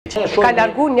Ka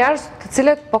largu njerëz të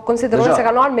cilët po konsiderojnë se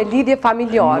kanë ardhur me lidhje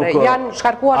familjare, janë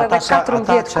shkarkuar edhe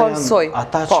 14 konsuj.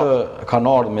 Ata që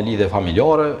kanë ardhur me lidhje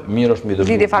familjare, mirë është mi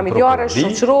dërguar. Lidhje familjare,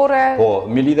 shoqërore. Po,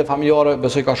 me lidhje familjare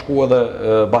besoj ka shkuar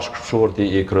edhe bashkëshorti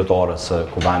i kryetarës së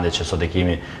kuvendit që sot e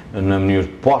kemi në mënyrë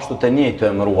po ashtu të njëjtë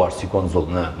të emëruar si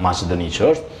konzull në Maqedoni që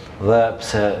është, dhe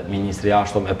pse ministri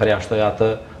jashtëm e përjashtoi atë,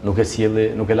 nuk e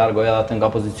sjelli, nuk e largoi atë nga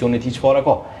pozicioni i tij çfarë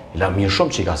ka. I la mirë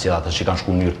shumë që i ka sjellë atë që kanë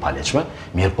shkuar në mënyrë të paleçme,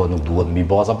 mirë po nuk duhet mbi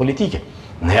baza politike.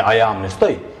 Ne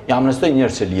amnestoj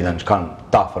njerëz që lidhen, që kanë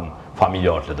tafën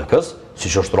familjar të LDK-s,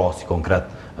 siç është rasti konkret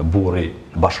burri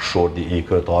bashkëshorti i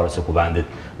kryetarës së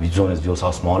kuvendit Vjosa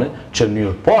Osmanit, që në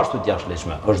mënyrë po ashtu të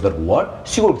jashtëligjshme është dërguar,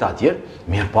 sigur këta tjerë,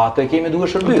 mirë po atë e kemi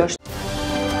duke shërbyer.